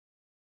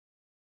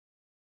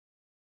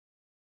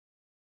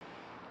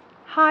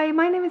Hi,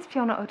 my name is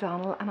Fiona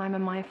O'Donnell and I'm a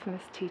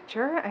mindfulness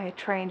teacher. I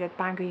trained at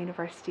Bangor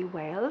University,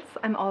 Wales.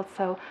 I'm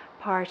also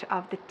part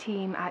of the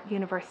team at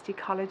University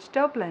College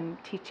Dublin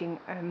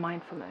teaching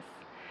mindfulness.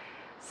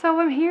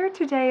 So I'm here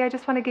today, I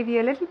just want to give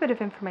you a little bit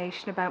of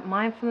information about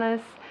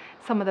mindfulness,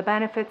 some of the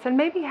benefits and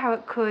maybe how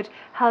it could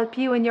help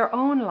you in your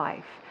own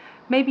life.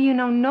 Maybe you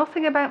know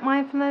nothing about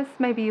mindfulness,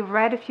 maybe you've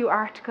read a few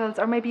articles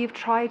or maybe you've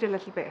tried a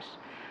little bit.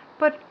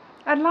 But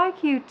I'd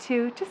like you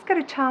to just get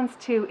a chance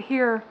to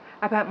hear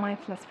about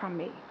mindfulness from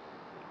me.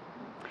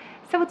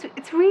 So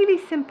it's really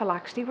simple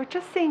actually. We're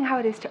just seeing how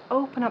it is to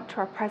open up to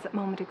our present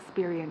moment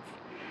experience.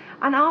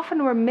 And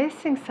often we're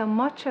missing so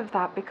much of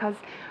that because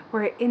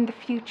we're in the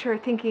future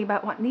thinking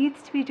about what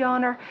needs to be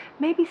done, or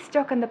maybe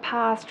stuck in the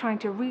past trying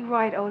to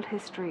rewrite old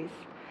histories.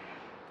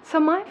 So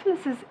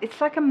mindfulness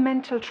it's like a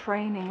mental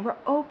training. We're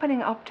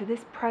opening up to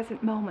this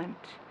present moment.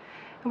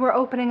 And we're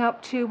opening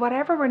up to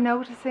whatever we're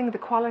noticing, the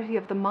quality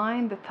of the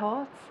mind, the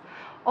thoughts.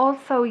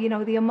 Also,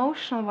 the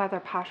emotional weather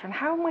pattern.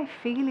 How am I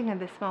feeling in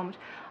this moment?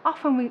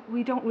 Often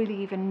we don't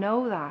really even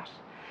know that.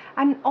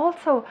 And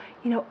also,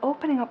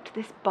 opening up to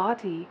this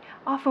body.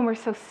 Often we're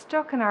so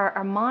stuck in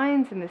our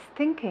minds and this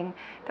thinking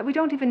that we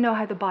don't even know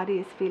how the body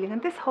is feeling.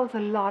 And this holds a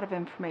lot of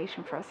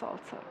information for us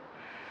also.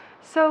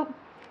 So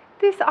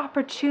this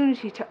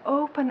opportunity to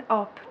open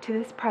up to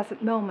this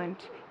present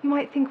moment, you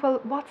might think, well,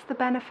 what's the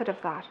benefit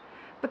of that?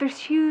 But there's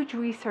huge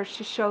research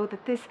to show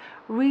that this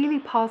really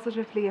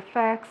positively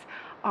affects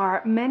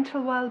our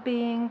mental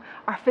well-being,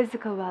 our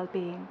physical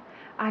well-being,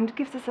 and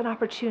gives us an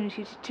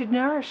opportunity to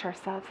nourish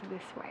ourselves in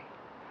this way.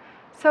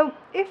 So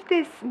if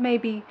this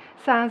maybe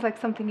sounds like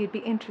something you'd be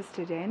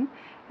interested in,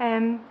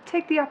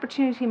 take the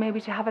opportunity maybe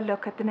to have a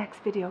look at the next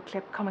video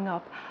clip coming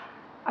up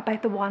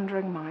about the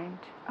wandering mind.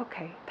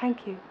 Okay,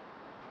 thank you.